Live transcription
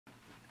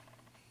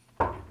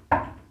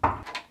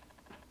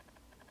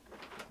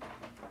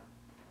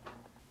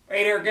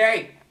Hey there,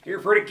 guy.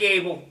 Here for the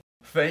cable.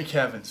 Thank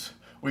heavens.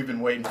 We've been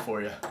waiting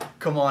for you.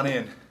 Come on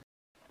in.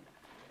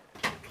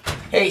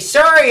 Hey,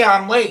 sorry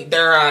I'm late.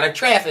 The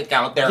traffic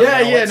out there.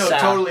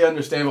 Totally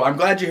understandable. I'm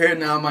glad you're here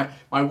now.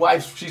 My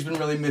wife, she's been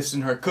really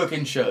missing her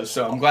cooking shows,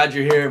 so I'm glad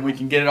you're here and we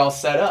can get it all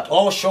set up.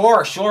 Oh,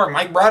 sure.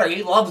 My brother,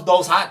 he loves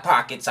those Hot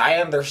Pockets. I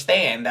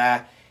understand.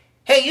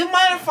 Hey, you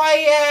mind if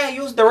I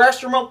use the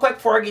restroom real quick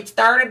before I get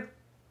started?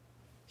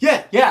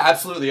 Yeah,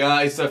 absolutely.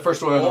 It's the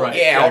first one on the right.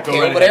 Yeah, okay,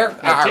 go right over there.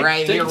 Yeah, all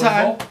right, take here your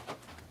time. we go.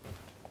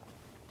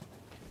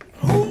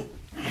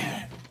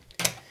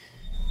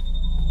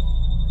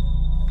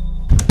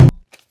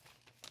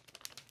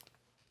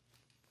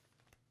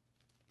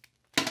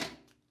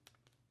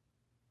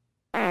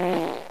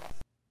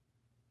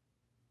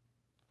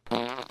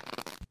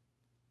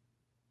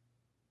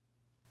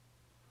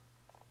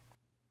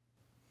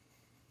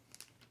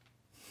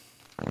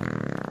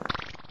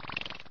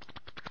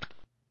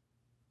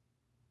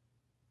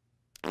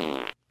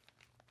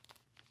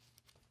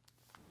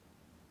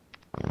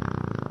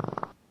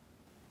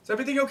 Is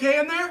everything okay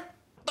in there?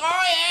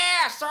 Oh,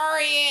 yeah,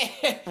 sorry.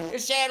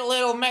 Just had a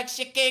little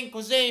Mexican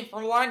cuisine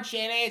for lunch,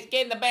 and it's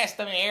getting the best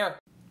of me here.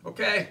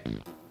 Okay.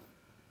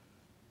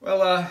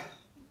 Well,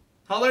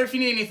 holler if you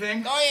need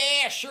anything.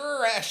 Oh, yeah,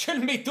 sure.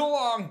 Shouldn't be too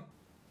long.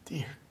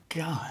 Dear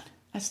God,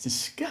 that's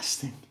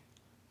disgusting.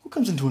 Who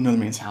comes into another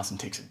man's house and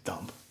takes a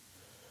dump?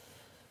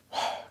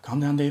 Calm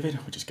down, David.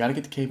 We just gotta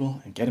get the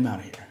cable and get him out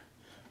of here.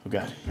 Oh,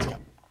 God. He's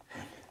got...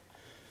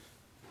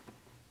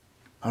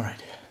 All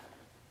right.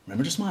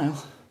 Remember to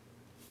smile.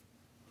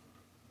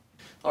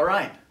 All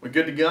right, we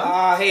good to go?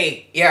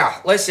 Hey,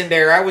 yeah, listen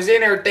there. I was in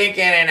there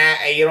thinking, and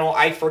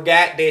I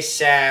forgot this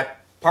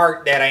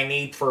part that I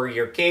need for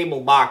your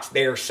cable box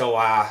there, so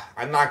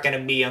I'm not going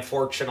to be,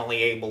 unfortunately,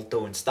 able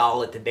to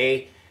install it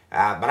today.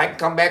 But I can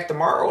come back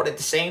tomorrow at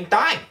the same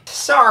time.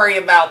 Sorry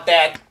about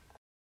that.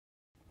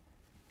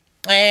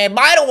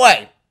 By the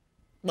way,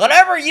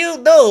 whatever you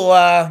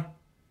do,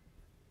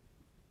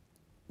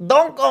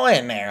 don't go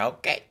in there,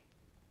 okay?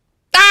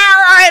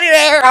 Alrighty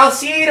there. I'll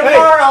see you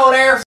tomorrow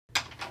there.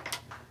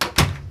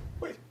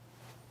 Wait.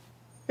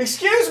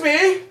 Excuse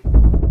me?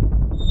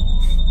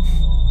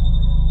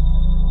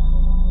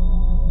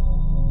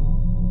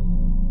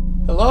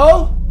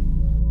 Hello?